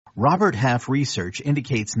Robert Half research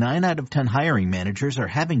indicates 9 out of 10 hiring managers are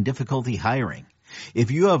having difficulty hiring.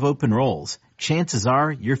 If you have open roles, chances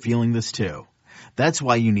are you're feeling this too. That's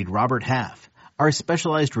why you need Robert Half. Our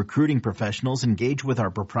specialized recruiting professionals engage with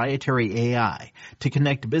our proprietary AI to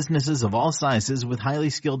connect businesses of all sizes with highly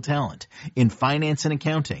skilled talent in finance and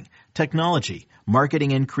accounting, technology,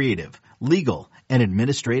 marketing and creative, legal, and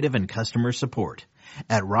administrative and customer support.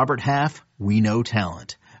 At Robert Half, we know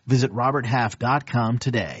talent. Visit roberthalf.com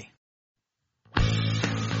today.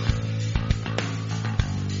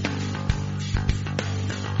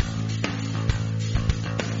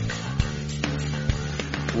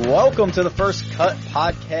 Welcome to the First Cut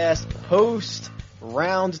Podcast post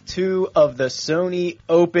round 2 of the Sony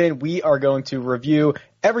Open. We are going to review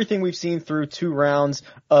everything we've seen through 2 rounds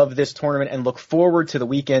of this tournament and look forward to the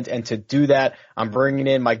weekend. And to do that, I'm bringing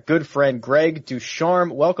in my good friend Greg Ducharme.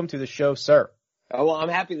 Welcome to the show, sir. Oh, well, I'm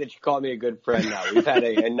happy that you called me a good friend now. We've had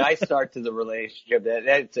a nice start to the relationship.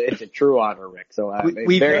 It's a true honor, Rick. So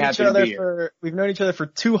we've very known happy each other to be here. We've known each other for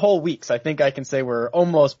 2 whole weeks. I think I can say we're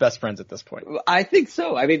almost best friends at this point. I think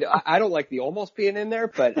so. I mean, I don't like the almost being in there,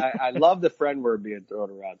 but I love the friend word being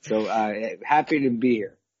thrown around. So happy to be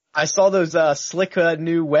here. I saw those slick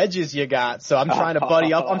new wedges you got, so I'm trying to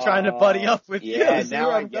buddy up. I'm trying to buddy up with you. Yeah,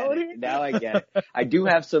 now I get it. Now I get it. I do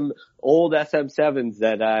have some old SM7s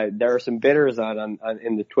that there are some bidders on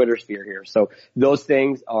in the Twitter sphere here. So those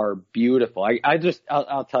things are beautiful.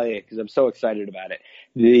 I'll tell you because I'm so excited about it.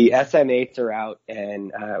 The SM8s are out,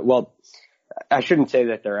 and well, I shouldn't say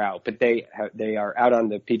that they're out, but they are out on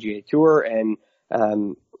the PGA Tour,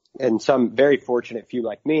 and some very fortunate few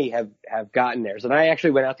like me have gotten theirs. And I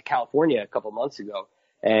actually went out to California a couple months ago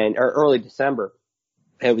or early December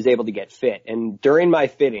and was able to get fit. And during my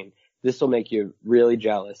fitting, this will make you really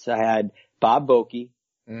jealous. I had Bob Vokey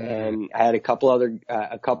and I had a couple other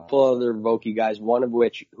Vokey guys, one of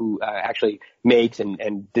which who actually makes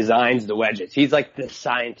and designs the wedges. He's like the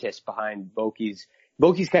scientist behind Vokey's.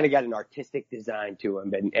 Vokey's kind of got an artistic design to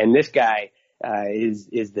him. And this guy,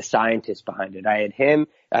 is the scientist behind it. I had him,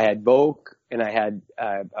 I had Vogue, and I had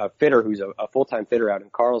a fitter who's a full-time fitter out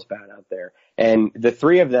in Carlsbad out there. And the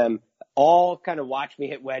 3 of them all kind of watched me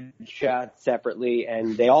hit wedge shots separately,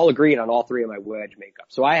 and they all agreed on all 3 of my wedge makeup.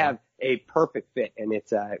 So I have a perfect fit, and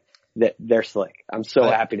it's they're slick. I'm so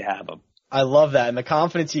happy to have them. I love that. And the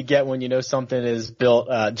confidence you get when you know something is built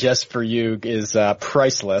just for you is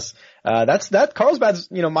priceless. Carlsbad's,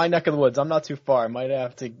 my neck of the woods. I'm not too far. I might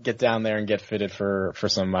have to get down there and get fitted for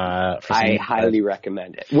some I highly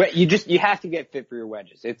recommend it. You have to get fit for your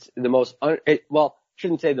wedges. It's the most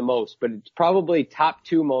shouldn't say the most, but it's probably top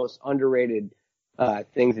 2 most underrated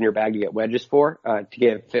things in your bag to get wedges for, to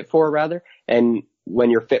get fit for rather. And when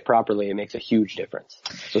you're fit properly, it makes a huge difference.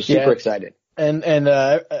 So super excited. And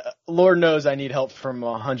Lord knows I need help from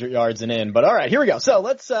 100 yards and in. But all right, here we go. So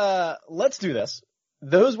let's do this.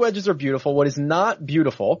 Those wedges are beautiful. What is not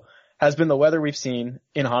beautiful has been the weather we've seen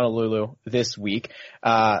in Honolulu this week.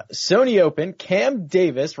 Sony Open, Cam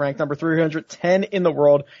Davis, ranked number 310 in the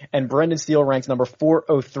world, and Brendan Steele, ranked number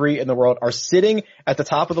 403 in the world, are sitting at the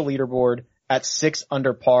top of the leaderboard at 6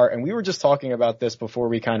 under par. And we were just talking about this before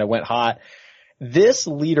we kind of went hot. This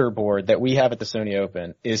leaderboard that we have at the Sony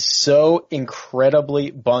Open is so incredibly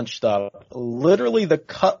bunched up. Literally the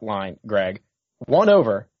cut line, Greg, 1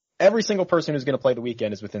 over. Every single person who's going to play the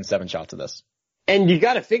weekend is within 7 shots of this. And you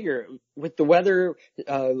got to figure with the weather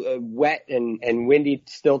wet and windy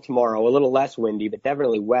still tomorrow, a little less windy, but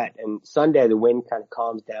definitely wet. And Sunday the wind kind of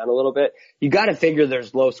calms down a little bit. You got to figure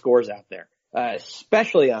there's low scores out there,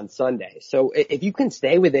 especially on Sunday. So if you can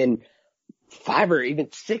stay within 5 or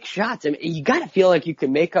even 6 shots, I mean, you got to feel like you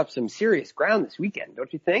can make up some serious ground this weekend,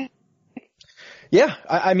 don't you think? Yeah,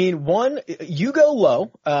 I mean, you go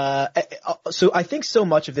low. So I think so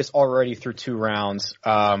much of this already through 2 rounds.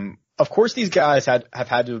 Of course, these guys have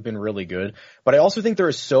had to have been really good, but I also think there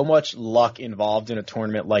is so much luck involved in a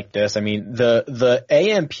tournament like this. I mean, the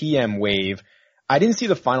AM PM wave. I didn't see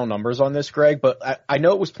the final numbers on this, Greg, but I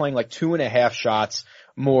know it was playing like 2.5 shots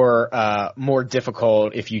more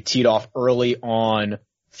difficult if you teed off early on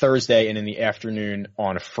Thursday and in the afternoon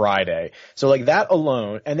on Friday. So like that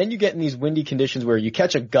alone, and then you get in these windy conditions where you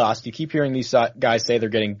catch a gust. You keep hearing these guys say they're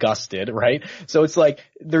getting gusted, right? So it's like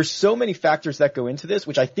there's so many factors that go into this,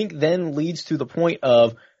 which I think then leads to the point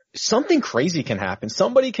of something crazy can happen.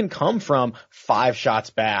 Somebody can come from 5 shots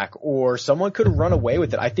back, or someone could run away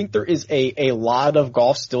with it. I think there is a lot of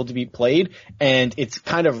golf still to be played, and it's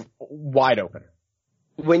kind of wide open.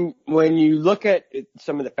 When you look at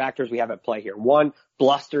some of the factors we have at play here, one,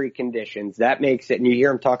 blustery conditions, that makes it, and you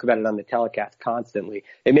hear him talk about it on the telecast constantly,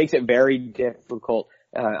 it makes it very difficult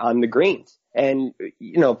on the greens. And,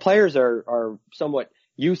 players are somewhat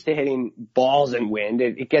used to hitting balls in wind.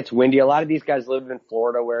 It gets windy. A lot of these guys live in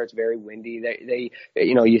Florida where it's very windy.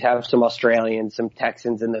 You have some Australians, some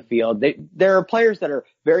Texans in the field. There are players that are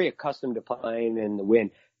very accustomed to playing in the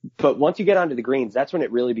wind. But once you get onto the greens, that's when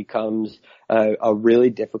it really becomes a really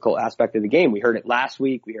difficult aspect of the game. We heard it last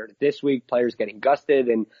week. We heard it this week. Players getting gusted,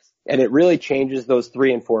 and it really changes those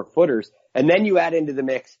 3 and 4 footers. And then you add into the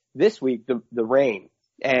mix this week the rain,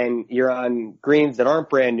 and you're on greens that aren't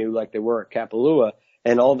brand new like they were at Kapalua,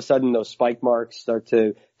 and all of a sudden those spike marks start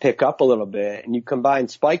to pick up a little bit, and you combine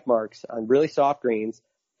spike marks on really soft greens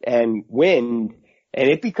and wind, and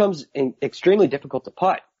it becomes extremely difficult to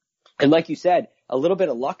putt. And like you said, a little bit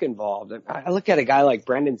of luck involved. I look at a guy like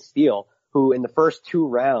Brendan Steele, who in the first 2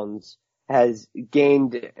 rounds has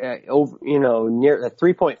gained near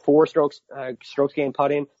 3.4 strokes gained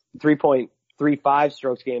putting, 3.35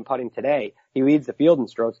 strokes gained putting today. He leads the field in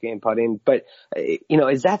strokes gained putting. But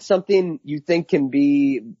is that something you think can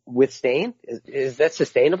be withstained? Is that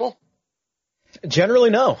sustainable? Generally,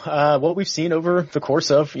 no. What we've seen over the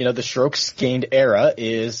course of, the strokes gained era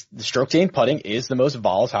is the strokes gained putting is the most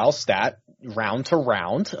volatile stat round to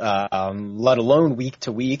round, let alone week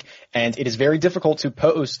to week. And it is very difficult to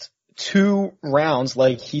post 2 rounds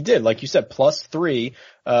like he did, like you said, +3,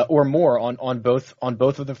 or more on both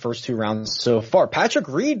of the first 2 rounds so far. Patrick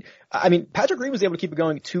Reed was able to keep it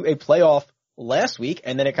going to a playoff last week,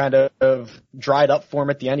 and then it kind of dried up for him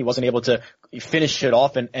at the end. He wasn't able to finish it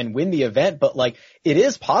off and win the event, but it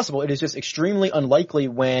is possible. It is just extremely unlikely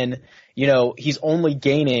when, he's only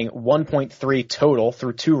gaining 1.3 total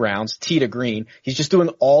through 2 rounds, tee to green. He's just doing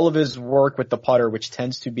all of his work with the putter, which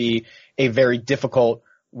tends to be a very difficult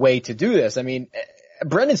way to do this.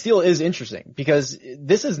 Brendan Steele is interesting because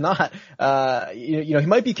this is not, he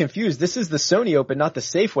might be confused. This is the Sony Open, not the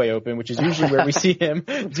Safeway Open, which is usually where we see him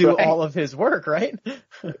do all of his work, right?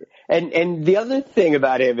 And the other thing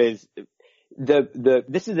about him is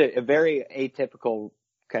this is a very atypical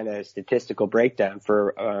kind of statistical breakdown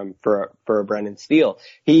for Brendan Steele.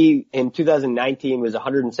 He in 2019 was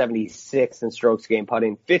 176th in strokes gained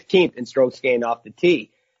putting, 15th in strokes gained off the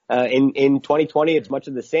tee. In 2020, it's much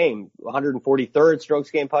of the same. 143rd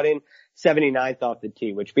strokes gained putting, 79th off the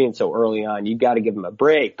tee, which being so early on, you got to give him a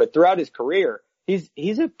break. But throughout his career,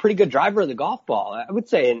 he's a pretty good driver of the golf ball. I would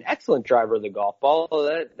say an excellent driver of the golf ball.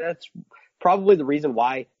 That's probably the reason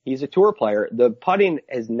why he's a tour player. The putting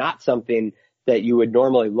is not something that you would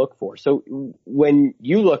normally look for. So when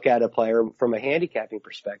you look at a player from a handicapping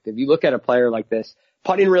perspective, you look at a player like this,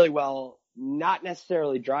 putting really well, not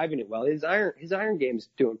necessarily driving it well. His iron game's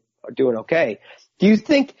doing okay. Do you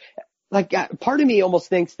think, part of me almost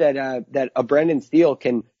thinks that a Brendan Steele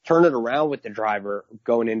can turn it around with the driver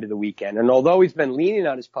going into the weekend? And although he's been leaning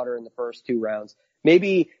on his putter in the first 2 rounds,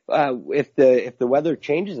 maybe, if the weather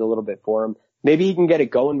changes a little bit for him, maybe he can get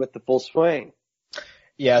it going with the full swing.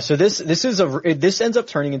 Yeah, so this ends up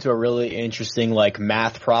turning into a really interesting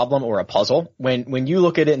math problem or a puzzle. When you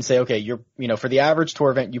look at it and say, okay, for the average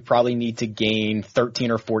tour event, you probably need to gain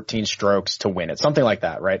 13 or 14 strokes to win it. Something like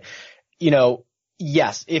that, right?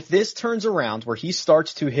 Yes, if this turns around where he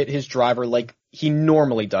starts to hit his driver like he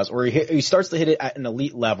normally does, or he starts to hit it at an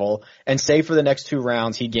elite level, and say for the next 2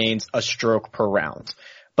 rounds he gains a stroke per round.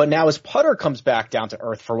 But now his putter comes back down to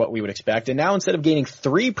earth for what we would expect. And now instead of gaining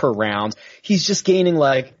 3 per round, he's just gaining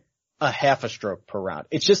a half a stroke per round.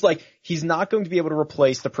 It's just he's not going to be able to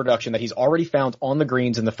replace the production that he's already found on the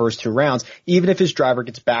greens in the first 2 rounds, even if his driver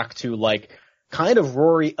gets back to kind of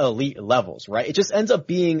Rory elite levels, right? It just ends up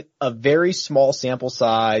being a very small sample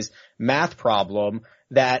size math problem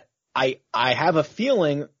that I have a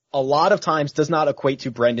feeling a lot of times does not equate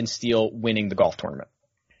to Brendan Steele winning the golf tournament.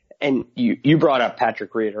 And you brought up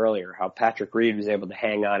Patrick Reed earlier, how Patrick Reed was able to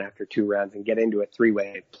hang on after 2 rounds and get into a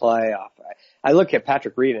 3-way playoff. I look at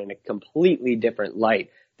Patrick Reed in a completely different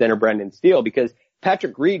light than a Brendan Steele, because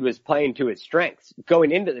Patrick Reed was playing to his strengths.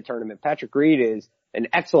 Going into the tournament, Patrick Reed is an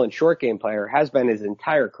excellent short game player, has been his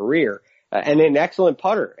entire career, and an excellent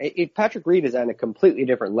putter. Patrick Reed is on a completely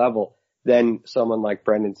different level than someone like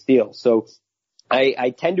Brendan Steele. So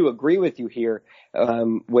I tend to agree with you here,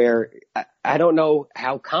 where I don't know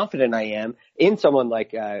how confident I am in someone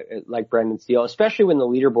like Brendan Steele, especially when the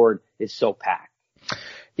leaderboard is so packed.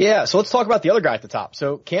 Yeah, so let's talk about the other guy at the top.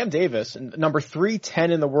 So Cam Davis, number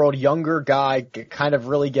 310 in the world, younger guy, kind of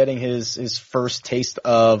really getting his first taste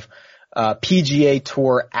of PGA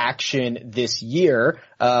Tour action this year.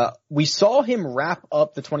 We saw him wrap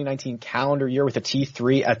up the 2019 calendar year with a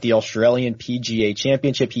T3 at the Australian PGA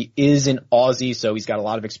Championship. He is an Aussie, so he's got a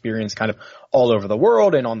lot of experience kind of all over the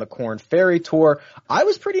world and on the Corn Ferry Tour. I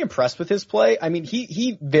was pretty impressed with his play. I mean,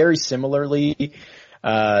 he very similarly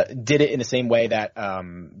did it in the same way that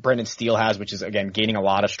Brendan Steele has, which is, again, gaining a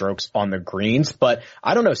lot of strokes on the greens. But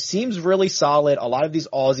I don't know, seems really solid. A lot of these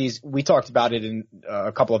Aussies, we talked about it in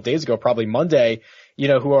a couple of days ago, probably Monday,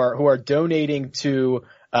 who are donating to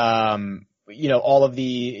all of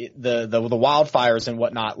the wildfires and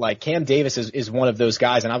whatnot. Like Cam Davis is one of those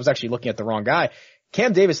guys, and I was actually looking at the wrong guy.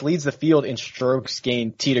 Cam Davis leads the field in strokes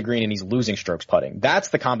gained tee to green, and he's losing strokes putting. That's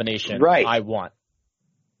the combination I want.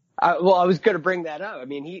 I was going to bring that up. I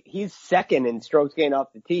mean, he's second in strokes gained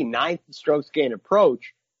off the tee, ninth in strokes gained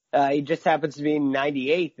approach. He just happens to be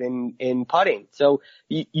 98th in putting. So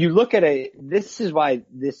you look at this is why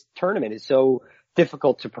this tournament is so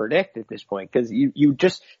difficult to predict at this point, because you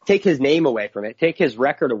just take his name away from it, take his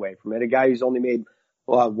record away from it. A guy who's only made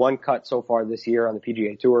one cut so far this year on the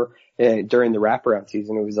PGA Tour during the wraparound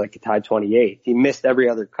season. It was like a tied 28th. He missed every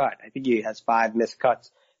other cut. I think he has 5 missed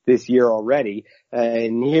cuts this year already.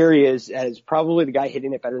 And here he is as probably the guy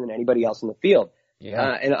hitting it better than anybody else in the field. Yeah.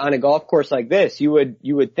 And on a golf course like this, you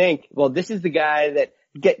would think, well, this is the guy that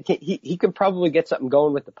he could probably get something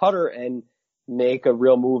going with the putter and make a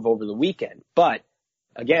real move over the weekend. But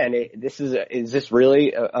again, is this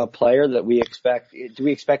really a player that we expect? Do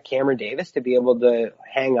we expect Cameron Davis to be able to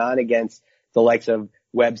hang on against the likes of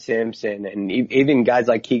Webb Simpson and even guys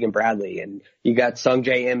like Keegan Bradley, and you got Sung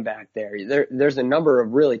Jae Im back there. There's a number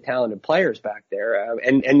of really talented players back there.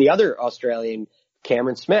 And the other Australian,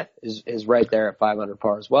 Cameron Smith, is right there at 500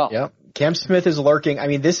 par as well. Yeah. Cam Smith is lurking. I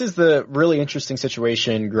mean, this is the really interesting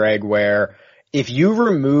situation, Greg, where if you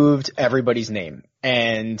removed everybody's name,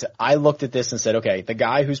 and I looked at this and said, okay, the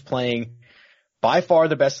guy who's playing by far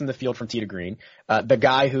the best in the field from tee to green, the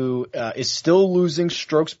guy who is still losing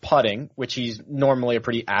strokes putting, which he's normally a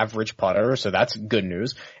pretty average putter, so that's good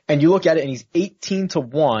news. And you look at it and he's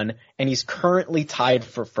 18-1, and he's currently tied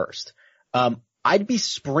for first. I'd be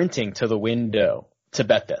sprinting to the window to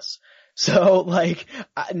bet this. So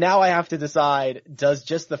now I have to decide, does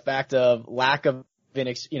just the fact of lack of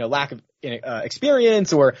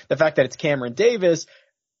experience, or the fact that it's Cameron Davis,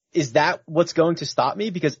 is that what's going to stop me?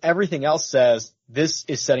 Because everything else says this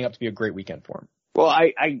is setting up to be a great weekend for him. Well,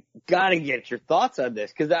 I gotta get your thoughts on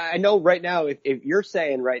this, because I know right now, if you're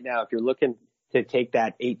saying right now, if you're looking to take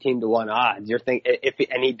that 18-1 odds, you're thinking,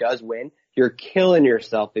 and he does win, you're killing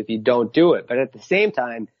yourself if you don't do it. But at the same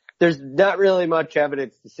time, there's not really much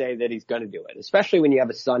evidence to say that he's going to do it, especially when you have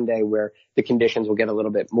a Sunday where the conditions will get a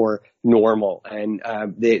little bit more normal, and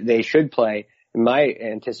they should play, in my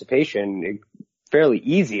anticipation, fairly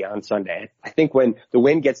easy on Sunday. I think when the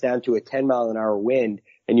wind gets down to a 10-mile-an-hour wind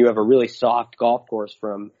and you have a really soft golf course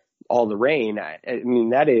from all the rain, I mean,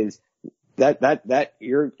 that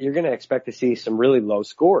you're going to expect to see some really low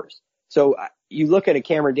scores. So you look at a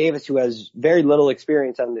Cameron Davis who has very little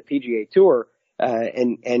experience on the PGA Tour,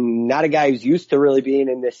 and not a guy who's used to really being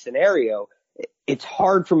in this scenario. It's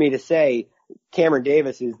hard for me to say Cameron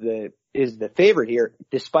Davis is the favorite here,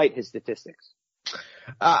 despite his statistics.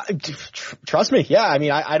 Trust me. Yeah. I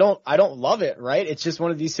mean, I don't love it, right? It's just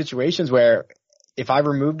one of these situations where if I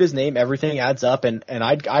removed his name, everything adds up, and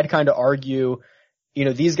I'd kind of argue,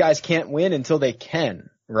 these guys can't win until they can,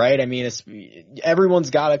 right? I mean, everyone's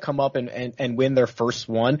got to come up and win their first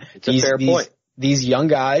one. It's a fair point. These young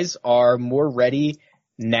guys are more ready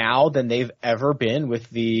now than they've ever been with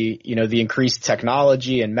the increased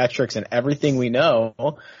technology and metrics and everything we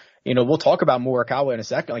know. We'll talk about Morikawa in a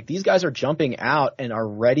second. Like, these guys are jumping out and are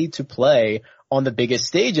ready to play on the biggest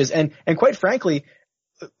stages. And quite frankly,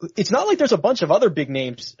 it's not like there's a bunch of other big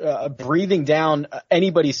names breathing down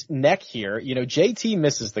anybody's neck here. JT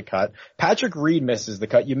misses the cut. Patrick Reed misses the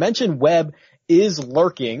cut. You mentioned Webb is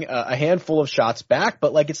lurking a handful of shots back,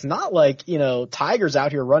 but it's not like, Tiger's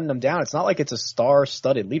out here running them down. It's not like it's a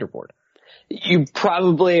star-studded leaderboard. You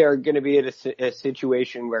probably are going to be in a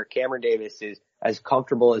situation where Cameron Davis is as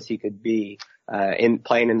comfortable as he could be in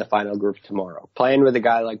playing in the final group tomorrow. Playing with a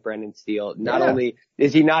guy like Brendan Steele. Not only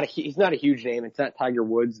is he's not a huge name. It's not Tiger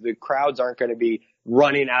Woods. The crowds aren't going to be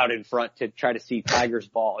running out in front to try to see Tiger's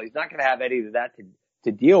ball. He's not going to have any of that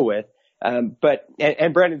to deal with. But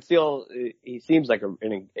Brendan Steele, he seems like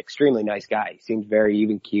an extremely nice guy. He seems very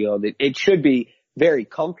even keeled. It should be very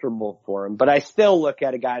comfortable for him. But I still look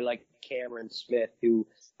at a guy like Cameron Smith, who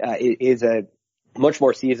is a much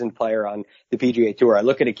more seasoned player on the PGA Tour. I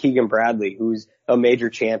look at a Keegan Bradley, who's a major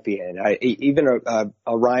champion. Even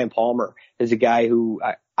a Ryan Palmer is a guy who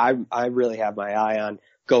I really have my eye on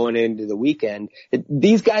going into the weekend.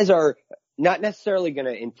 These guys are not necessarily going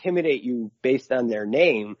to intimidate you based on their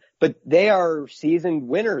name, but they are seasoned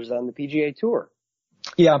winners on the PGA Tour.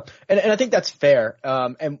 Yeah, and I think that's fair.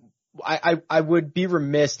 And I would be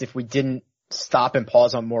remiss if we didn't stop and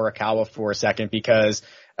pause on Morikawa for a second, because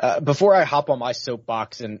before I hop on my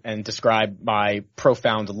soapbox and describe my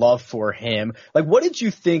profound love for him, like, what did you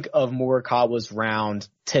think of Morikawa's round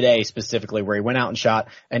today specifically, where he went out and shot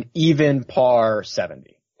an even par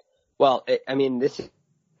 70? Well, I mean, this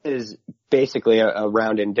is basically a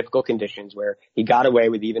round in difficult conditions where he got away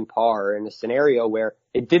with even par in a scenario where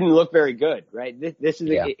it didn't look very good, right?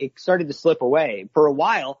 It started to slip away. For a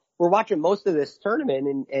while, we're watching most of this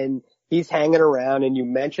tournament and he's hanging around, and you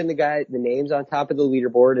mentioned the names on top of the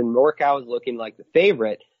leaderboard, and Morikawa is looking like the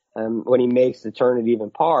favorite, when he makes the turn at even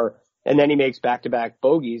par. And then he makes back-to-back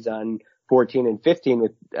bogeys on 14 and 15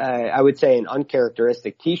 with, I would say, an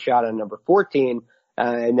uncharacteristic tee shot on number 14.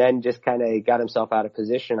 And then just kind of got himself out of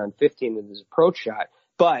position on 15 with his approach shot.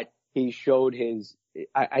 But he showed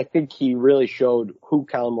I think he really showed who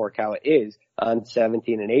Collin Morikawa is on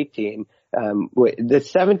 17 and 18. The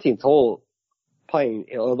 17th hole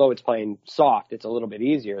although it's playing soft, it's a little bit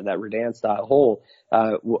easier, that Redan style hole.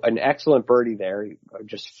 An excellent birdie there. He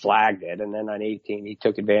just flagged it. And then on 18, he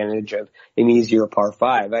took advantage of an easier par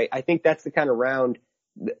 5. I think that's the kind of round,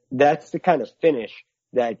 that's the kind of finish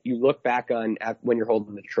that you look back on when you're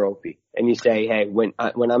holding the trophy and you say, hey, when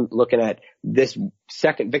I'm looking at this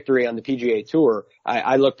second victory on the PGA Tour,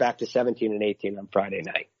 I look back to 17 and 18 on Friday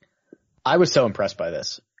night. I was so impressed by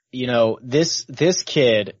this. You know, this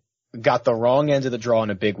kid got the wrong end of the draw in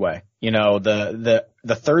a big way. You know, the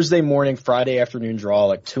Thursday morning, Friday afternoon draw,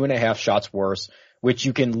 like 2.5 shots worse, which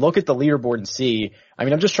you can look at the leaderboard and see. I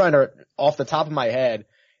mean, I'm just trying to, off the top of my head,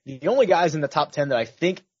 the only guys in the top 10 that I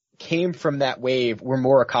think came from that wave were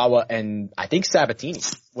Morikawa, and I think Sabatini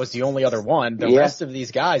was the only other one. The rest of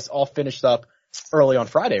these guys all finished up early on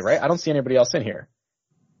Friday, right? I don't see anybody else in here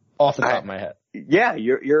off the top of my head. Yeah,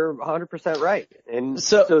 you're 100% right. And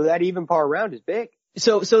so that even par round is big.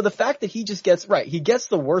 So the fact that he just gets he gets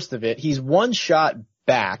the worst of it. He's one shot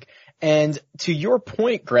back. And to your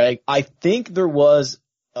point, Greg, I think there was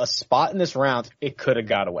a spot in this round it could have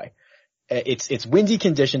got away. It's windy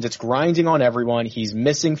conditions. It's grinding on everyone. He's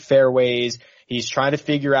missing fairways. He's trying to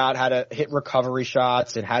figure out how to hit recovery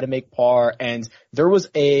shots and how to make par. And there was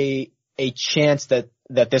a chance that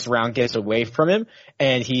this round gets away from him,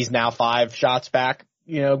 and he's now 5 shots back,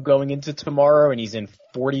 you know, going into tomorrow, and he's in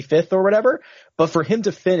 45th or whatever. But for him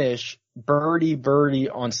to finish birdie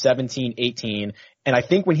on 17, 18, and I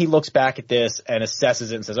think when he looks back at this and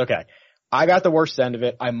assesses it and says, okay, I got the worst end of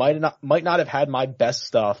it. I might not have had my best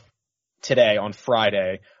stuff today on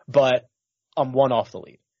Friday, but I'm one off the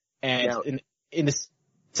lead. And in the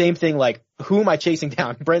same thing, like, who am I chasing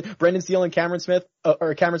down? Brendan Steele and Cameron Smith,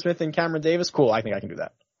 or Cameron Smith and Cameron Davis? Cool. I think I can do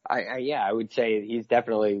that. I would say he's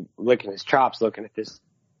definitely licking his chops looking at this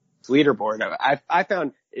leaderboard. I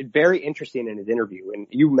found it very interesting in his interview, and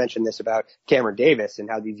you mentioned this about Cameron Davis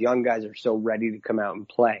and how these young guys are so ready to come out and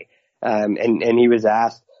play. And he was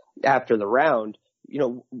asked after the round, you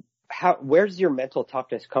know, where does your mental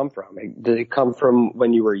toughness come from? Does it come from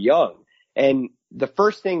when you were young? And the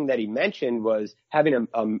first thing that he mentioned was having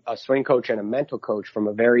a swing coach and a mental coach from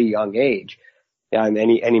a very young age. And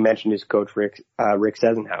he mentioned his coach, Rick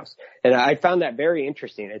Sesenhaus. And I found that very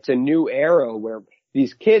interesting. It's a new era where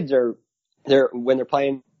these kids when they're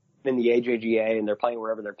playing in the AJGA and they're playing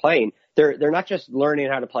wherever they're playing, they're not just learning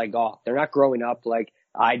how to play golf. They're not growing up like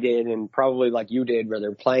I did and probably like you did, where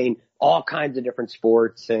they're playing all kinds of different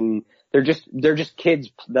sports, and they're just kids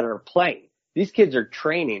that are playing. These kids are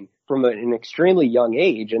training from an extremely young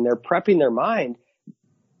age, and they're prepping their mind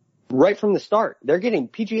right from the start. They're getting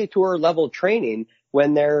PGA Tour level training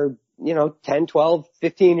when they're, 10, 12,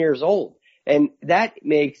 15 years old. And that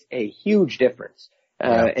makes a huge difference,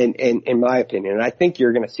 in my opinion. And I think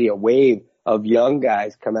you're going to see a wave of young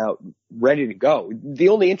guys come out ready to go. The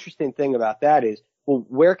only interesting thing about that is, well,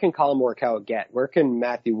 where can Collin Morikawa get? Where can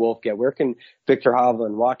Matthew Wolff get? Where can Victor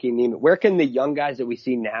Hovland, Joaquin Niemann? Where can the young guys that we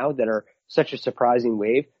see now that are such a surprising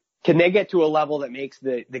wave, can they get to a level that makes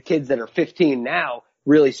the kids that are 15 now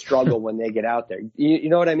really struggle when they get out there? You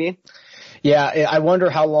know what I mean? Yeah, I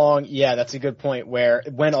wonder how long. Yeah, that's a good point.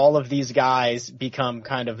 When all of these guys become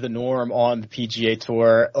kind of the norm on the PGA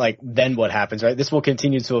Tour, like, then what happens, right? This will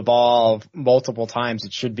continue to evolve multiple times.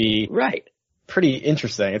 It should be right. pretty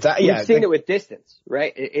interesting. We've seen it with distance,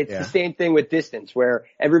 right? It's the same thing with distance where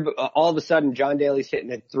all of a sudden John Daly's hitting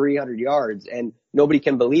at 300 yards and nobody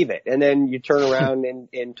can believe it. And then you turn around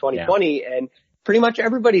in 2020 and pretty much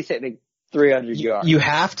everybody's hitting 300 yards. You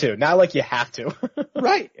have to. Not like you have to.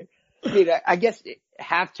 Right. I mean, I guess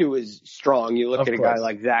have to is strong. You look at a guy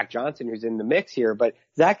like Zach Johnson who's in the mix here, but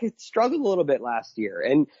Zach had struggled a little bit last year.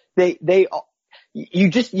 And you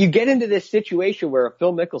get into this situation where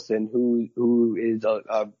Phil Mickelson, who is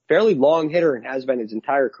a fairly long hitter and has been his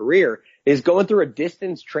entire career, is going through a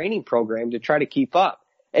distance training program to try to keep up.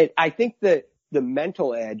 And I think that the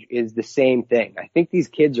mental edge is the same thing. I think these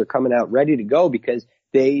kids are coming out ready to go because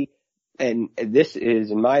and this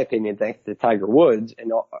is, in my opinion, thanks to Tiger Woods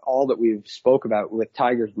and all that we've spoke about with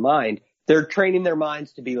Tiger's mind, they're training their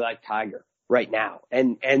minds to be like Tiger right now.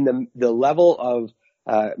 And the level of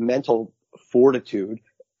mental fortitude,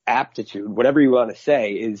 aptitude, whatever you want to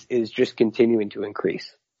say, is just continuing to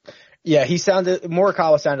increase. Yeah,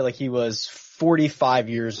 Morikawa sounded like he was 45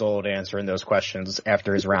 years old answering those questions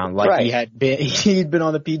after his round. Like he'd been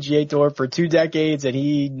on the PGA Tour for 2 decades and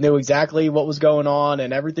he knew exactly what was going on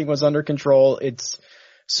and everything was under control. It's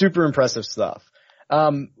super impressive stuff.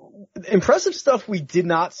 Impressive stuff we did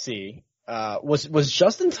not see, was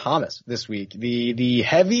Justin Thomas this week. The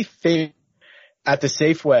heavy favorite at the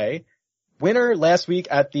Safeway, winner last week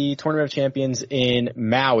at the Tournament of Champions in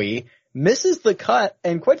Maui, misses the cut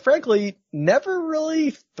and quite frankly never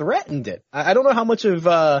really threatened it. I don't know how much of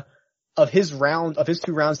his 2 rounds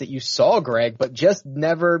that you saw, Greg, but just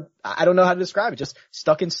never, I don't know how to describe it, just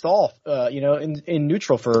stuck in stall, in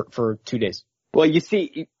neutral for 2 days. Well, you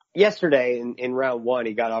see, yesterday in round 1,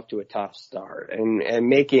 he got off to a tough start and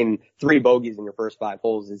making 3 bogeys in your first 5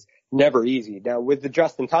 holes is never easy. Now with the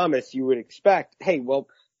Justin Thomas, you would expect, hey, well,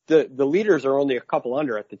 the leaders are only a couple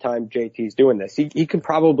under at the time JT's doing this. He could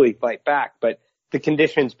probably fight back, but the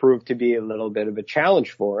conditions proved to be a little bit of a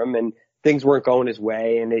challenge for him and things weren't going his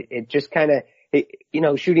way. And it just kind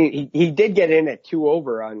of, shooting, he did get in at 2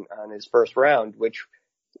 over on his first round, which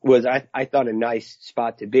was, I thought, a nice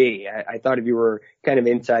spot to be. I thought if you were kind of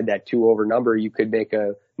inside that 2 over number, you could make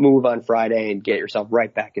a move on Friday and get yourself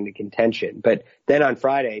right back into contention. But then on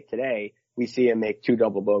Friday, today, we see him make 2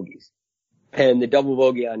 double bogeys. And the double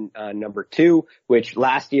bogey on number 2, which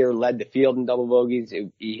last year led the field in double bogeys,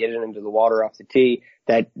 he hit it into the water off the tee.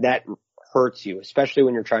 That hurts you, especially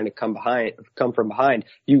when you're trying to come from behind.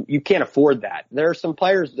 You can't afford that. There are some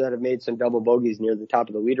players that have made some double bogeys near the top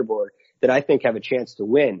of the leaderboard that I think have a chance to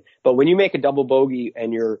win. But when you make a double bogey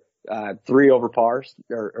and you're 3 over par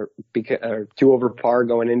or 2 over par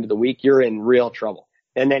going into the week, you're in real trouble.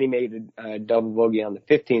 And then he made a double bogey on the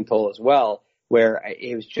 15th hole as well, where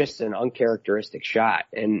it was just an uncharacteristic shot.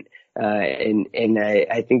 And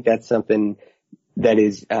I think that's something that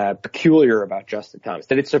is peculiar about Justin Thomas.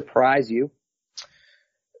 Did it surprise you?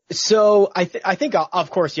 So I think of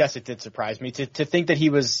course, yes, it did surprise me. To think that he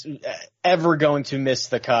was ever going to miss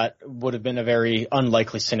the cut would have been a very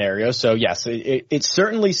unlikely scenario. So yes, it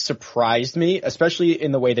certainly surprised me, especially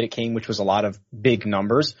in the way that it came, which was a lot of big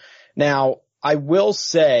numbers. Now, I will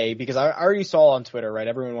say, because I already saw on Twitter, right,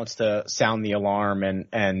 everyone wants to sound the alarm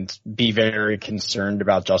and be very concerned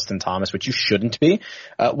about Justin Thomas, which you shouldn't be.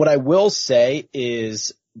 What I will say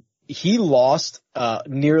is he lost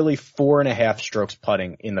nearly 4.5 strokes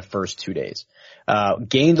putting in the first 2 days.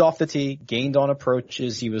 Gained off the tee, gained on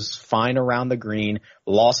approaches. He was fine around the green,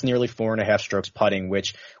 lost nearly 4.5 strokes putting,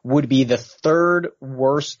 which would be the 3rd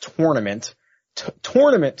worst tournament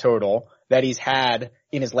total that he's had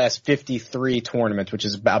in his last 53 tournaments, which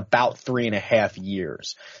is about 3.5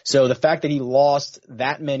 years. So the fact that he lost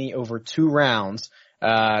that many over 2 rounds,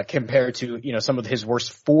 compared to, some of his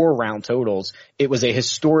worst 4-round totals, it was a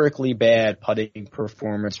historically bad putting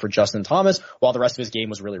performance for Justin Thomas, while the rest of his game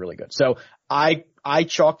was really, really good. So I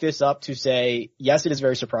chalk this up to say, yes, it is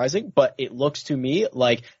very surprising, but it looks to me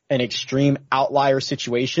like an extreme outlier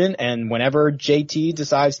situation. And whenever JT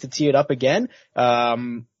decides to tee it up again,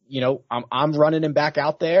 I'm running him back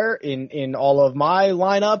out there in all of my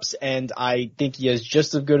lineups, and I think he has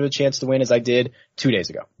just as good of a chance to win as I did 2 days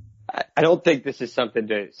ago. I don't think this is something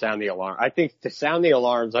to sound the alarm. I think to sound the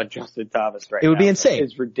alarms on Justin Thomas right now, it would be insane.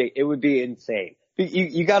 Is ridiculous. It would be insane.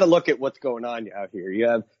 You got to look at what's going on out here. You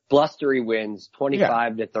have blustery winds,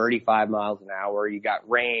 25 to 35 miles an hour. You got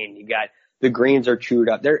rain. You got the greens are chewed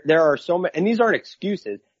up. There are so many, and these aren't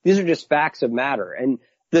excuses. These are just facts of matter. And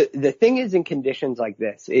the thing is, in conditions like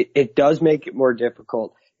this, it does make it more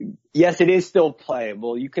difficult. Yes, it is still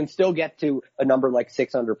playable. You can still get to a number like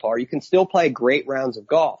 6 under par. You can still play great rounds of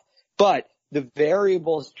golf, but the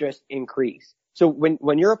variables just increase. So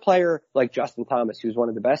when you're a player like Justin Thomas, who's one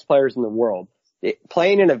of the best players in the world,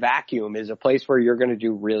 playing in a vacuum is a place where you're going to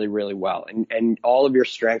do really, really well. And all of your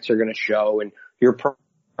strengths are going to show, and you're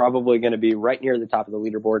probably going to be right near the top of the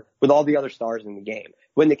leaderboard with all the other stars in the game.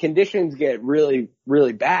 When the conditions get really,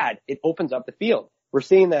 really bad, it opens up the field. We're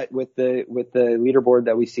seeing that with the leaderboard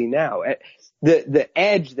that we see now. The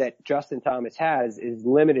edge that Justin Thomas has is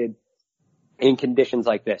limited in conditions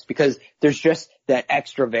like this because there's just that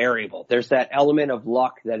extra variable. There's that element of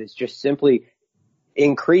luck that is just simply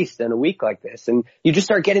increased in a week like this. And you just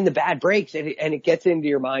start getting the bad breaks and it gets into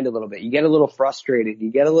your mind a little bit. You get a little frustrated.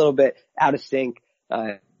 You get a little bit out of sync,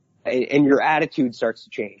 and your attitude starts to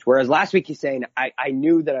change. Whereas last week he's saying, I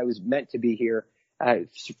knew that I was meant to be here.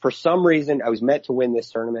 For some reason, I was meant to win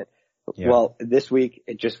this tournament. Yeah. Well, this week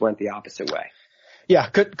it just went the opposite way. Yeah,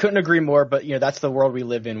 couldn't agree more, but that's the world we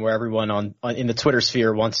live in where everyone in the Twitter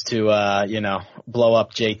sphere wants to blow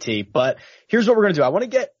up JT. But here's what we're going to do. I want to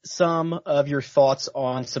get some of your thoughts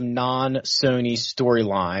on some non-Sony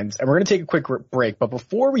storylines, and we're going to take a quick break. But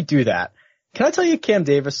before we do that, can I tell you a Cam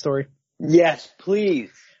Davis story? Yes,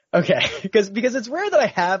 please. Okay, because it's rare that I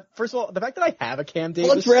have. First of all, the fact that I have a Cam Davis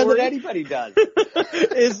well, it's rare story that anybody does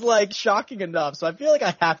is like shocking enough. So I feel like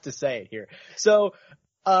I have to say it here. So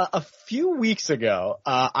a few weeks ago,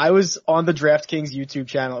 I was on the DraftKings YouTube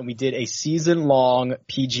channel and we did a season-long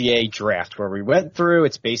PGA draft where we went through.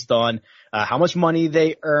 It's based on how much money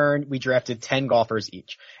they earned. We drafted 10 golfers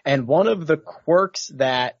each. And one of the quirks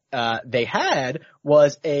that they had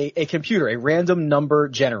was a computer, a random number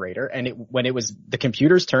generator. And when it was the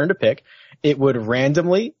computer's turn to pick, it would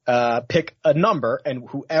randomly pick a number, and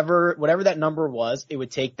whatever that number was, it would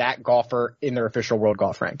take that golfer in their official world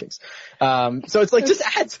golf rankings. So it's like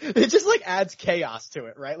adds chaos to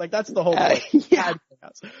it, right? Like that's the whole point. Yeah.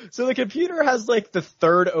 So the computer has like the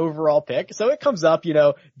third overall pick. So it comes up,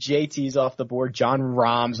 JT's off the board, John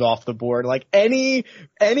Rahm's off the board. Like any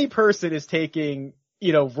person is taking,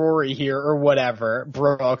 Rory here or whatever,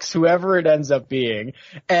 Brooks, whoever it ends up being.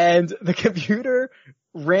 And the computer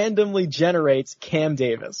randomly generates Cam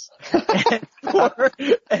Davis.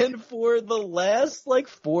 and for the last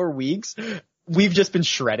 4 weeks, we've just been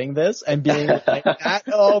shredding this and being like,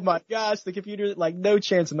 oh my gosh, the computer, no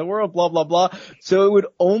chance in the world, blah, blah, blah. So it would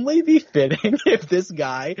only be fitting if this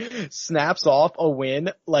guy snaps off a win,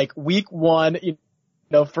 week one,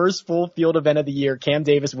 first full field event of the year, Cam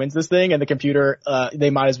Davis wins this thing, and the computer, they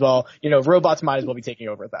might as well, robots might as well be taking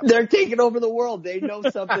over at that point. They're taking over the world. They know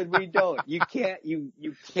something we don't. You can't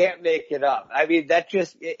make it up. I mean,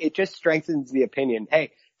 it just strengthens the opinion.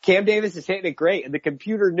 Hey, Cam Davis is hitting it great, and the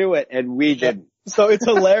computer knew it, and we didn't. So it's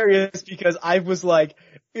hilarious because I was I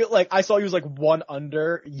saw he was 1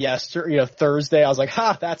 under yesterday, Thursday. I was like,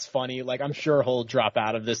 that's funny. I'm sure he'll drop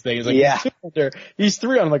out of this thing. He's yeah. He's 2 under. He's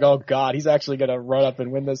 3 under. I'm like, oh God, he's actually going to run up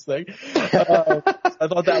and win this thing. I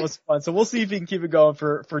thought that was fun. So we'll see if he can keep it going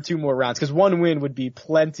for 2 more rounds, because 1 win would be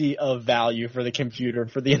plenty of value for the computer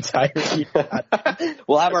for the entire year.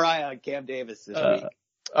 We'll have our eye on Cam Davis this week.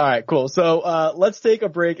 All right, cool. So let's take a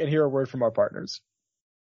break and hear a word from our partners.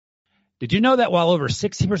 Did you know that while over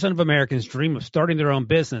 60% of Americans dream of starting their own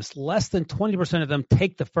business, less than 20% of them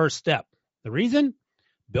take the first step? The reason?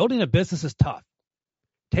 Building a business is tough.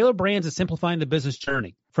 Taylor Brands is simplifying the business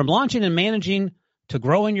journey. From launching and managing to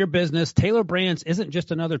growing your business, Taylor Brands isn't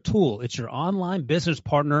just another tool. It's your online business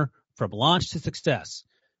partner from launch to success.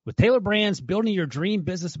 With Taylor Brands, building your dream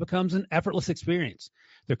business becomes an effortless experience.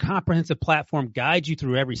 Their comprehensive platform guides you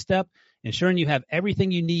through every step, ensuring you have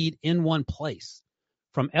everything you need in one place.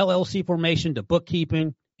 From LLC formation to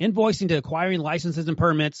bookkeeping, invoicing to acquiring licenses and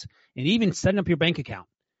permits, and even setting up your bank account,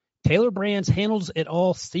 Taylor Brands handles it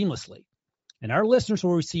all seamlessly. And our listeners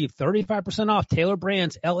will receive 35% off Taylor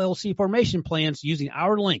Brands LLC formation plans using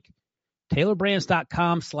our link,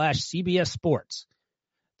 taylorbrands.com/CBS Sports.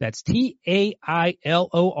 That's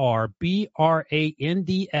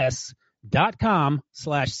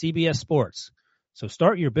TAILORBRANDS.com/CBS Sports. So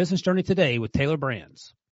start your business journey today with Taylor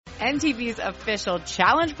Brands. MTV's official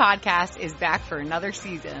Challenge podcast is back for another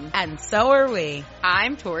season. And so are we.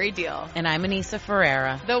 I'm Tori Deal. And I'm Anissa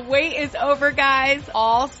Ferreira. The wait is over, guys.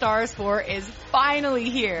 All Stars 4 is finally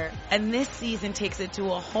here. And this season takes it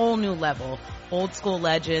to a whole new level. Old school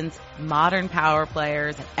legends, modern power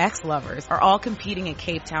players, and ex-lovers are all competing in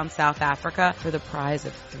Cape Town, South Africa for the prize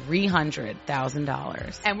of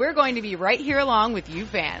 $300,000. And we're going to be right here along with you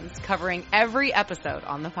fans, covering every episode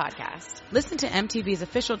on the podcast. Listen to MTV's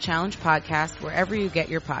official Challenge podcast wherever you get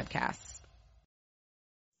your podcasts.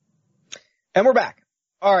 And we're back.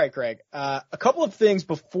 All right, Greg. A couple of things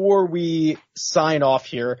before we sign off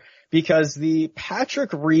here, because the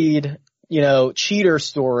Patrick Reed, cheater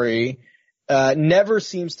story never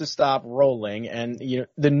seems to stop rolling. And,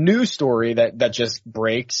 the news story that just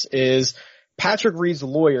breaks is Patrick Reed's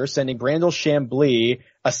lawyer sending Brandel Chamblee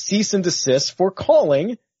a cease and desist for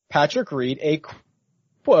calling Patrick Reed a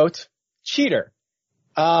quote cheater.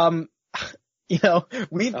 We've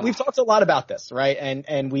talked a lot about this, right?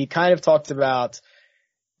 And we kind of talked about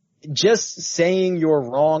just saying you're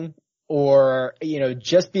wrong or,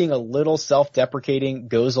 just being a little self-deprecating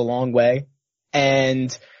goes a long way.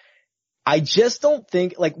 And I just don't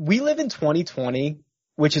think, we live in 2020,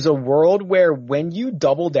 which is a world where when you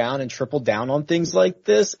double down and triple down on things like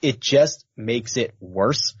this, it just makes it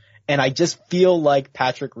worse. And I just feel like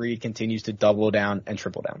Patrick Reed continues to double down and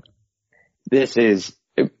triple down. This is,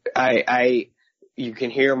 you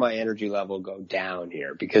can hear my energy level go down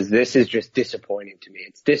here because this is just disappointing to me.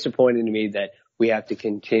 It's disappointing to me that we have to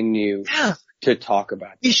continue to talk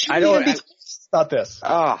about this. About this.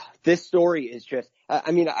 This story is just,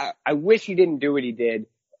 I wish he didn't do what he did.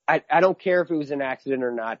 I don't care if it was an accident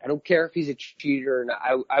or not. I don't care if he's a cheater or not.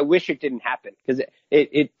 I wish it didn't happen because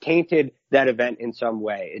it tainted that event in some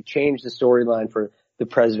way. It changed the storyline for the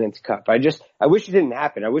President's Cup. I wish it didn't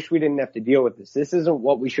happen. I wish we didn't have to deal with this. This isn't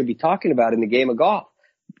what we should be talking about in the game of golf.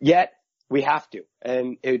 Yet we have to,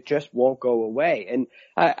 and it just won't go away. And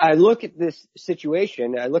I look at this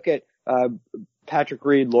situation. I look at Patrick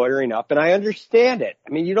Reed lawyering up, and I understand it.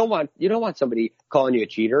 You don't want somebody calling you a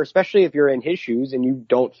cheater, especially if you're in his shoes and you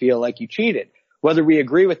don't feel like you cheated. Whether we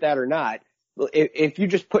agree with that or not, if you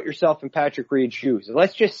just put yourself in Patrick Reed's shoes,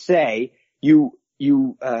 let's just say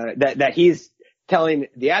that he's telling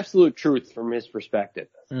the absolute truth from his perspective,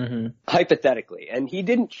 hypothetically, and he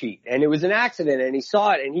didn't cheat, and it was an accident, and he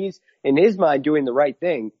saw it, and he's in his mind doing the right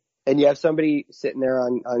thing, and you have somebody sitting there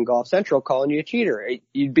on Golf Central calling you a cheater.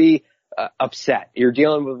 You'd be upset. You're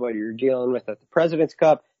dealing with what you're dealing with at the President's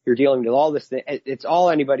Cup. You're dealing with all this thing. It's all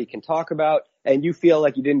anybody can talk about, and you feel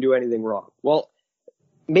like you didn't do anything wrong. Well,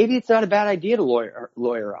 maybe it's not a bad idea to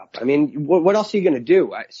lawyer up. What else are you going to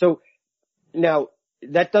do? So now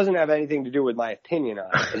that doesn't have anything to do with my opinion on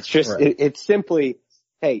it. It's just, right. It's simply,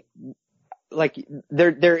 hey,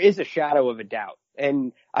 there is a shadow of a doubt.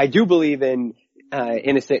 And I do believe in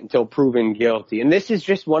innocent until proven guilty. And this is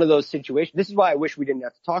just one of those situations. This is why I wish we didn't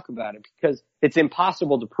have to talk about it, because it's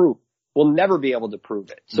impossible to prove. We'll never be able to prove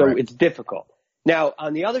it. So right. It's difficult. Now,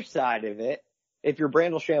 on the other side of it, if you're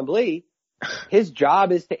Brandel Chamblee, his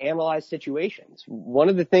job is to analyze situations. One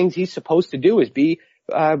of the things he's supposed to do is be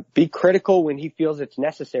critical when he feels it's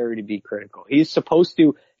necessary to be critical. He's supposed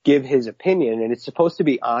to give his opinion, and it's supposed to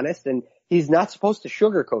be honest, and he's not supposed to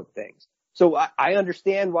sugarcoat things. So I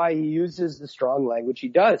understand why he uses the strong language he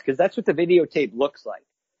does, because that's what the videotape looks like.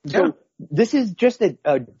 Yeah. So this is just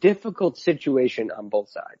a difficult situation on both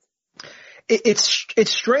sides. It's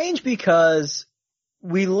strange because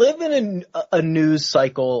we live in a news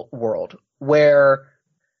cycle world where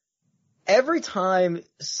every time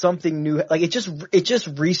something new, like it just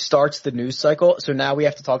restarts the news cycle. So now we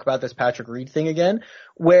have to talk about this Patrick Reed thing again,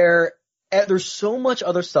 where there's so much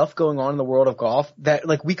other stuff going on in the world of golf that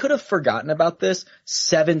like we could have forgotten about this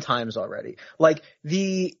 7 times already. Like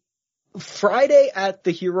the Friday at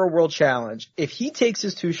the Hero World Challenge, if he takes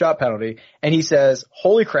his 2-shot penalty and he says,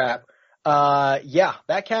 holy crap, yeah,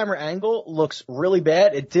 that camera angle looks really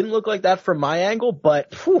bad. It didn't look like that from my angle,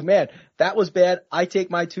 but man, that was bad. I take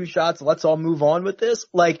my 2 shots. Let's all move on with this.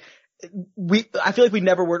 Like I feel like we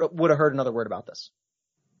never would have heard another word about this.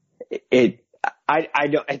 I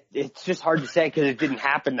don't, it's just hard to say because it didn't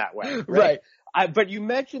happen that way. Right. But you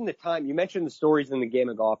mentioned the time, you mentioned the stories in the game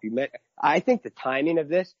of golf. I think the timing of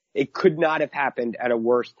this, it could not have happened at a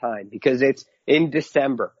worse time because it's in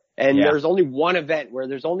December and there's only one event where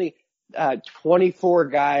there's only 24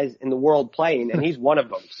 guys in the world playing, and he's one of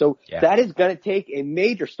them. So that is going to take a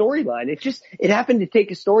major storyline. It happened to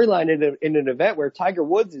take a storyline in an event where Tiger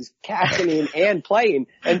Woods is captaining and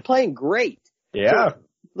playing great. Yeah. So,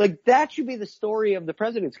 like that should be the story of the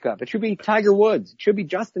President's Cup. It should be Tiger Woods. It should be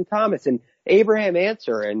Justin Thomas and Abraham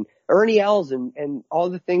Answer and Ernie Els and all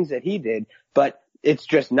the things that he did. But it's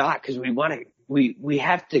just not, because we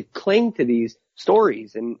have to cling to these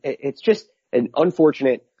stories, and it's just an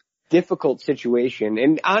unfortunate, difficult situation.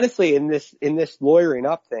 And honestly, in this lawyering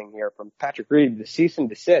up thing here from Patrick Reed, the cease and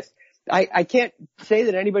desist, I can't say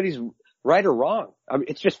that anybody's right or wrong.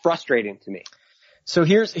 It's just frustrating to me. So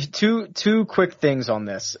here's two quick things on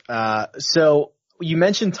this. So you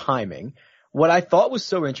mentioned timing. What I thought was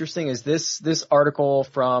so interesting is this article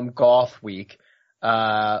from Golf Week.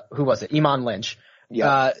 Who was it? Eamon Lynch.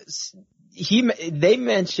 Yeah. They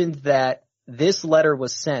mentioned that this letter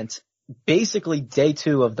was sent basically day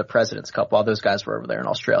 2 of the President's Cup while those guys were over there in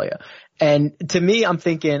Australia. And to me, I'm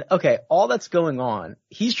thinking, okay, all that's going on,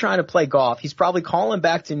 he's trying to play golf. He's probably calling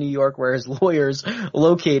back to New York where his lawyer's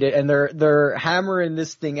located, and they're hammering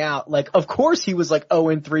this thing out. Like, of course he was like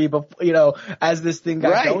 0-3, but as this thing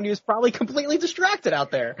got going, he was probably completely distracted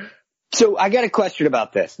out there. So I got a question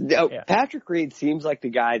about this. Patrick Reed seems like the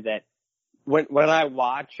guy that when I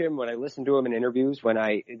watch him, when I listen to him in interviews,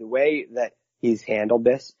 the way that he's handled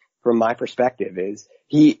this from my perspective is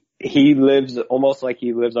he lives almost like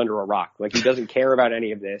he lives under a rock. Like he doesn't care about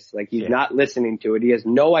any of this. Like he's not listening to it. He has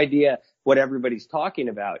no idea what everybody's talking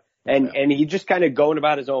about. And he's just kind of going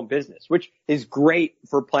about his own business, which is great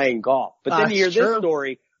for playing golf. But then you hear this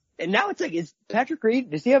story, and now it's like, is Patrick Reed,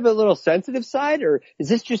 does he have a little sensitive side, or is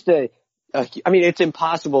this just I mean, it's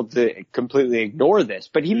impossible to completely ignore this,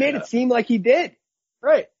 but he made it seem like he did.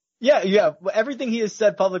 Right. Yeah. Everything he has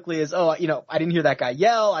said publicly is, I didn't hear that guy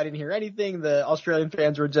yell. I didn't hear anything. The Australian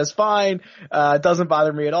fans were just fine. It doesn't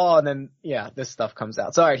bother me at all. And then, this stuff comes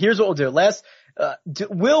out. So, all right, here's what we'll do.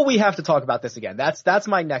 Will we have to talk about this again? That's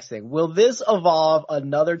my next thing. Will this evolve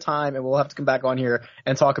another time and we'll have to come back on here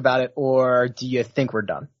and talk about it, or do you think we're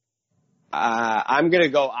done? I'm going to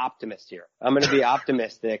go optimist here. I'm going to be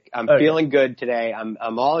optimistic. I'm feeling good today. I'm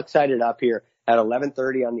all excited up here at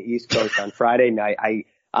 11:30 on the East Coast on Friday night. I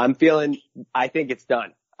think it's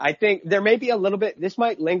done. I think there may be a little bit, this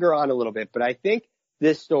might linger on a little bit, but I think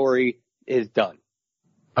this story is done.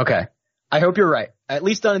 Okay. I hope you're right. At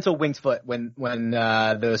least done until Wings Foot when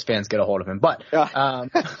those fans get a hold of him. But,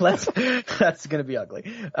 that's gonna be ugly.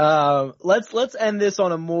 Let's end this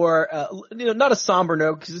on a more, not a somber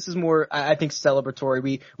note, because this is more, I think,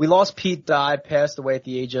 celebratory. We lost Pete Dye, passed away at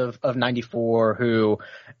the age of 94, who,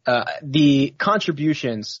 the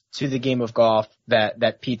contributions to the game of golf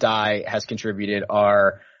that Pete Dye has contributed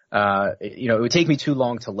are, it would take me too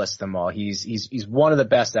long to list them all. He's one of the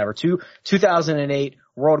best ever. 2008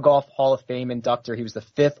 World Golf Hall of Fame inductor. He was the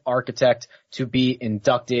 5th architect to be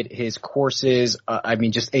inducted. His courses,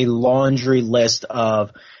 just a laundry list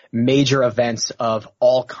of major events of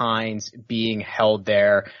all kinds being held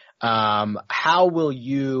there. How will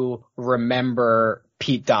you remember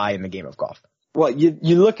Pete Dye in the game of golf? Well,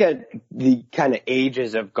 you look at the kind of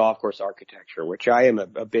ages of golf course architecture, which I am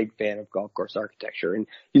a big fan of golf course architecture. And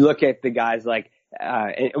you look at the guys like,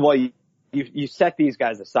 you set these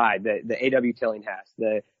guys aside, the A.W. Tillinghast,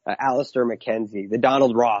 the Alistair McKenzie, the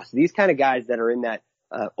Donald Ross, these kind of guys that are in that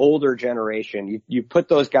older generation. You put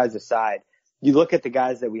those guys aside. You look at the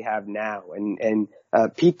guys that we have now, and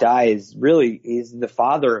Pete Dye is the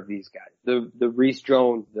father of these guys. The Reese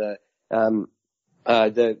Jones, the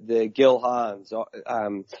Gil Hans,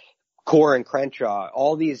 Corin Crenshaw,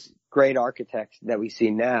 all these great architects that we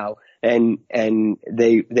see now, and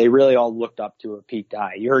they really all looked up to a Pete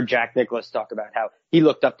Dye. You heard Jack Nicklaus talk about how he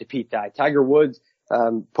looked up to Pete Dye. Tiger Woods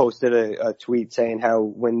posted a tweet saying how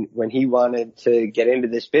when he wanted to get into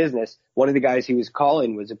this business, one of the guys he was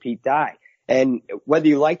calling was a Pete Dye. And whether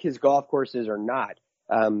you like his golf courses or not,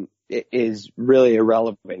 it is really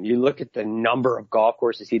irrelevant. You look at the number of golf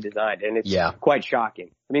courses he designed, and it's quite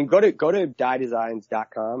shocking. I mean, go to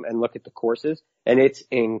dyedesigns.com and look at the courses, and it's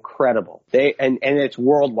incredible. And it's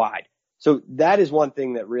worldwide. So that is one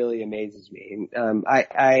thing that really amazes me.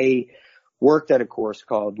 I worked at a course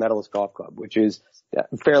called Medalist Golf Club, which is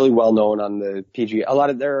fairly well known on the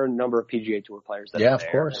PGA. There are a number of PGA Tour players that are there. Of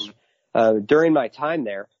course. And, during my time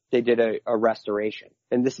there, they did a restoration.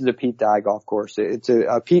 And this is a Pete Dye golf course. It's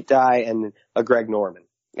a Pete Dye and a Greg Norman.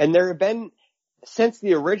 And there have been, since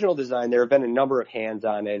the original design, there have been a number of hands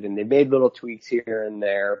on it, and they made little tweaks here and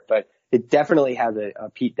there, but it definitely has a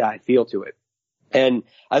Pete Dye feel to it. And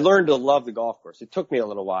I learned to love the golf course. It took me a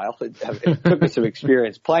little while. It took me some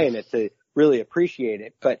experience playing it to really appreciate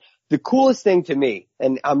it. But the coolest thing to me,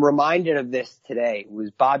 and I'm reminded of this today,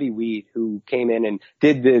 was Bobby Weed, who came in and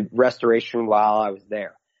did the restoration while I was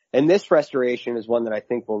there. And this restoration is one that I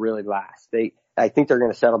think will really last. I think they're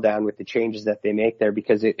going to settle down with the changes that they make there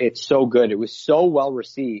because it's so good. It was so well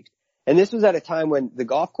received. And this was at a time when the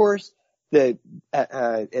golf course,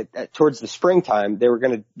 towards the springtime,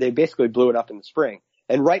 they basically blew it up in the spring.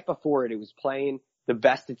 And right before it was playing the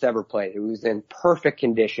best it's ever played. It was in perfect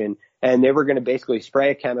condition, and they were going to basically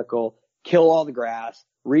spray a chemical, kill all the grass,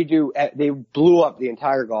 they blew up the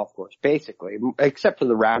entire golf course, basically, except for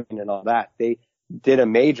the rounding and all that. They did a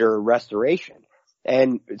major restoration.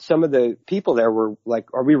 And some of the people there were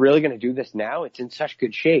like, are we really going to do this now? It's in such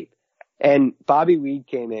good shape. And Bobby Weed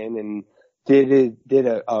came in and did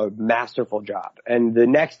a masterful job. And the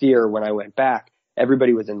next year when I went back,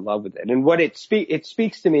 everybody was in love with it. And what it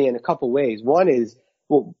speaks to me in a couple ways. One is,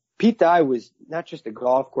 well, Pete Dye was not just a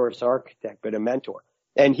golf course architect, but a mentor.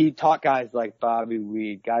 And he taught guys like Bobby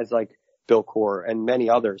Weed, guys like Bill Coore, and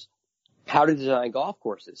many others how to design golf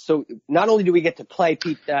courses. So not only do we get to play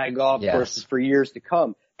Pete Dye golf courses for years to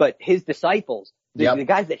come, but his disciples, the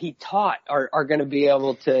guys that he taught are going to be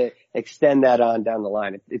able to extend that on down the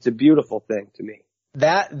line. It's a beautiful thing to me.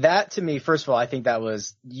 That to me, first of all, I think that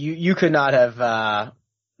was, you could not have,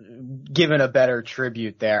 given a better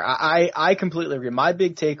tribute there. I completely agree. My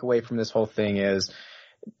big takeaway from this whole thing is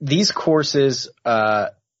these courses,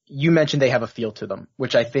 you mentioned they have a feel to them,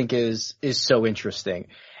 which I think is so interesting.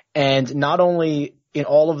 And not only in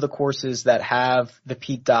all of the courses that have the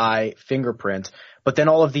Pete Dye fingerprint, but then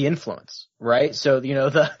all of the influence, right? So,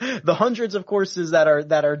 the hundreds of courses that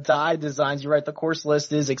are Dye designs, you're right, the course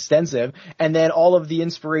list is extensive. And then all of the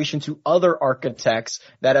inspiration to other architects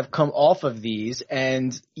that have come off of these.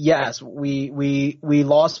 And yes, we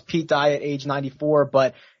lost Pete Dye at age 94,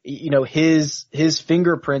 but his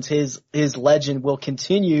fingerprints, his legend will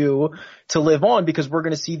continue to live on because we're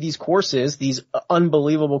going to see these courses, these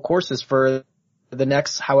unbelievable courses for the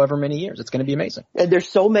next however many years. It's going to be amazing. And there's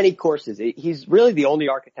so many courses. He's really the only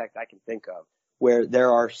architect I can think of where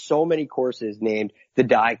there are so many courses named the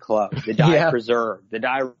Dye Club, the Dye Preserve, the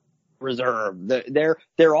Dye Reserve.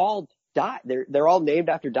 They're all Dye. They're all named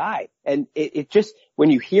after Dye. And it just,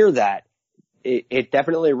 when you hear that, it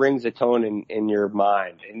definitely rings a tone in your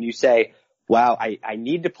mind. And you say, wow, I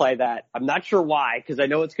need to play that. I'm not sure why, because I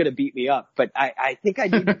know it's going to beat me up, but I think I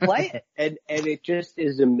need to play it. And it just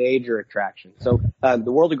is a major attraction. So,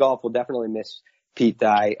 the world of golf will definitely miss Pete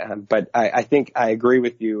Dye. But I think I agree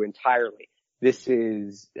with you entirely. This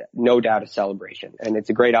is no doubt a celebration, and it's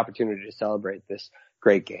a great opportunity to celebrate this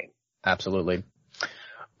great game. Absolutely.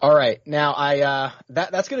 All right. Now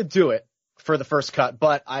that's going to do it for the first cut,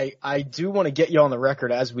 but I do want to get you on the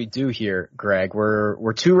record as we do here, Greg.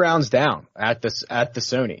 We're 2 rounds down at the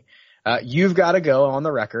Sony. You've got to go on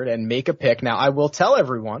the record and make a pick. Now I will tell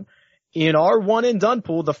everyone in our one and done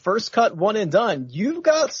pool, the first cut one and done, you've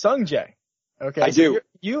got Sung Jae. Okay. I do.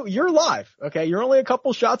 You're live. Okay. You're only a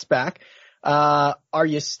couple shots back. Are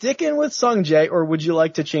you sticking with Sung Jae or would you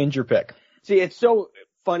like to change your pick? See, it's so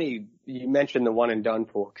funny you mentioned the one and done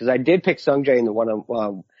pool because I did pick Sung Jae in the one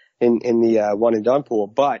and done pool,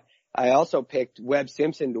 but I also picked Webb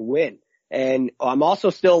Simpson to win, and I'm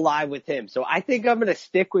also still alive with him. So I think I'm going to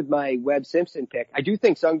stick with my Webb Simpson pick. I do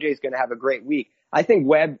think Sung Jae is going to have a great week. I think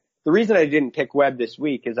Webb, the reason I didn't pick Webb this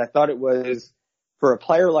week is I thought it was, for a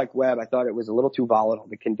player like Webb, I thought it was a little too volatile,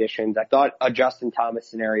 the conditions. I thought a Justin Thomas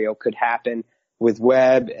scenario could happen with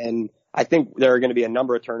Webb, and I think there are going to be a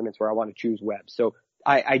number of tournaments where I want to choose Webb. So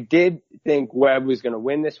I did think Webb was going to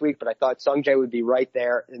win this week, but I thought Sung Jae would be right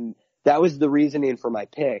there, and that was the reasoning for my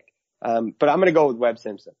pick. But I'm going to go with Webb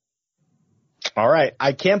Simpson. All right.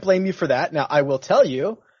 I can't blame you for that. Now, I will tell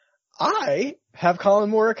you, I have Colin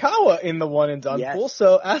Morikawa in the one and done pool.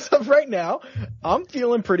 So as of right now, I'm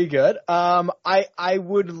feeling pretty good. I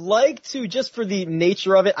would like to, just for the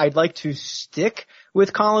nature of it, I'd like to stick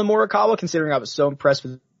with Colin Morikawa, considering I was so impressed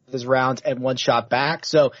with his round and one shot back.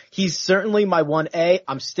 So he's certainly my 1A.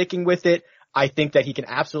 I'm sticking with it. I think that he can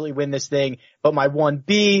absolutely win this thing. But my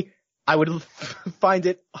 1B, I would find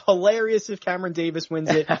it hilarious if Cameron Davis wins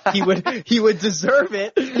it. He would deserve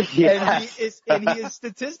it. Yes. And he is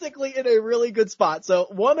statistically in a really good spot. So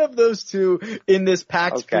one of those two in this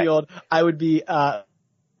packed field, I would be,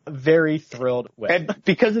 very thrilled with. And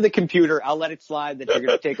because of the computer, I'll let it slide that you're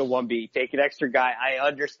going to take a 1B, take an extra guy. I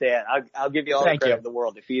understand. I'll give you all the credit in the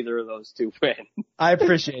world if either of those two win. I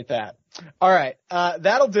appreciate that. All right.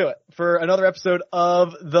 That'll do it for another episode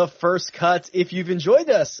of The First Cut. If you've enjoyed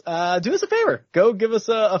this, do us a favor. Go give us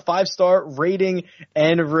a 5-star rating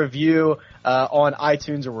and review, on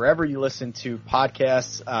iTunes or wherever you listen to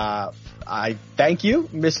podcasts. I thank you,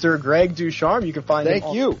 Mr. Greg Ducharme. You can find him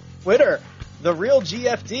on Twitter. The Real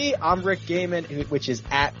GFD. I'm Rick Gaiman, which is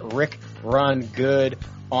at Rick Run Good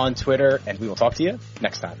on Twitter, and we will talk to you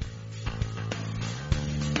next time.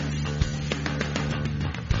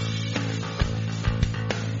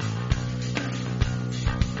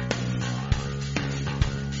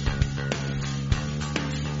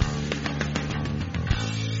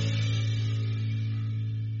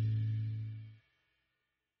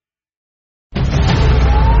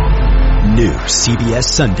 New CBS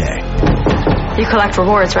Sunday. You collect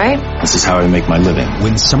rewards, right? This is how I make my living.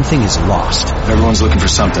 When something is lost, everyone's looking for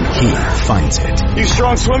something. He finds it. You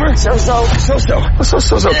strong swimmer? So-so. So-so.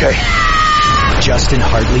 So-so's okay. Justin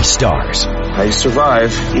Hartley stars. How you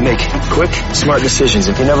survive, you make quick, smart decisions,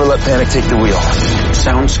 and you never let panic take the wheel.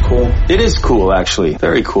 Sounds cool. It is cool, actually.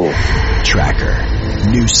 Very cool. Tracker.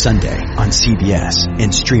 New Sunday on CBS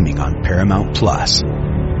and streaming on Paramount Plus.